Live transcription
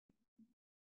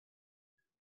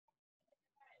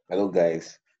Hello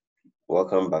guys,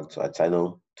 welcome back to our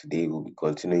channel. Today we'll be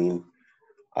continuing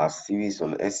our series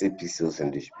on SAP sales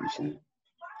and distribution,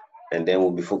 and then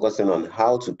we'll be focusing on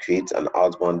how to create an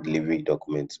outbound delivery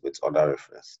document with order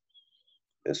reference.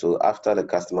 And so after the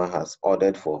customer has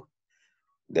ordered for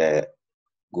the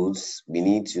goods, we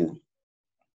need to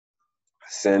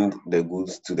send the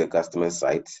goods to the customer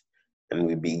site, and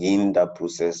we begin that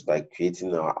process by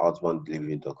creating our outbound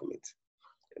delivery document.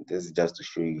 And this is just to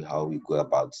show you how we go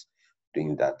about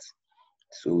doing that.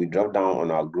 So we drop down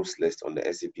on our groups list on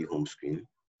the SAP home screen,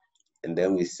 and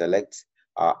then we select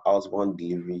our outbound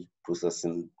delivery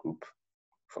processing group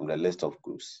from the list of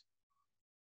groups.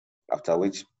 After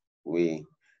which we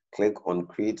click on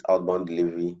create outbound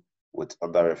delivery with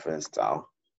order reference style.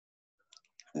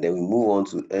 And then we move on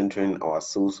to entering our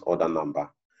sales order number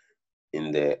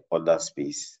in the order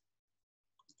space.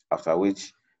 After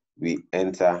which we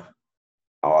enter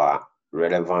our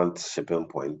relevant shipping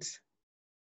point.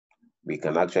 We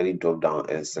can actually drop down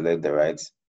and select the right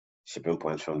shipping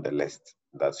points from the list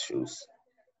that shows.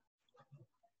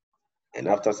 And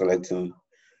after selecting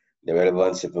the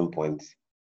relevant shipping point,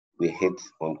 we hit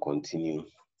on continue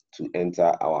to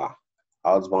enter our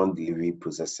outbound delivery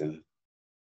processing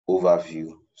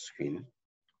overview screen.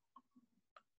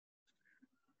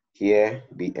 Here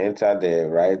we enter the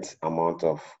right amount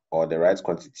of or the right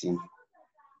quantity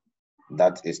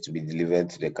that is to be delivered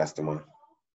to the customer.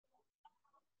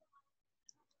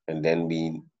 And then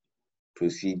we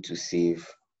proceed to save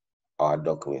our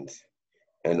document.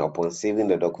 And upon saving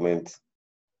the document,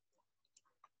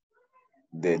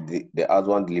 the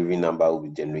outbound delivery number will be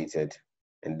generated,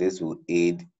 and this will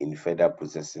aid in further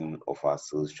processing of our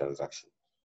sales transaction.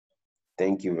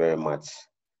 Thank you very much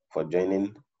for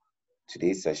joining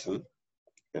today's session,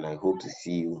 and I hope to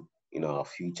see you in our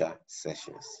future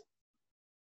sessions.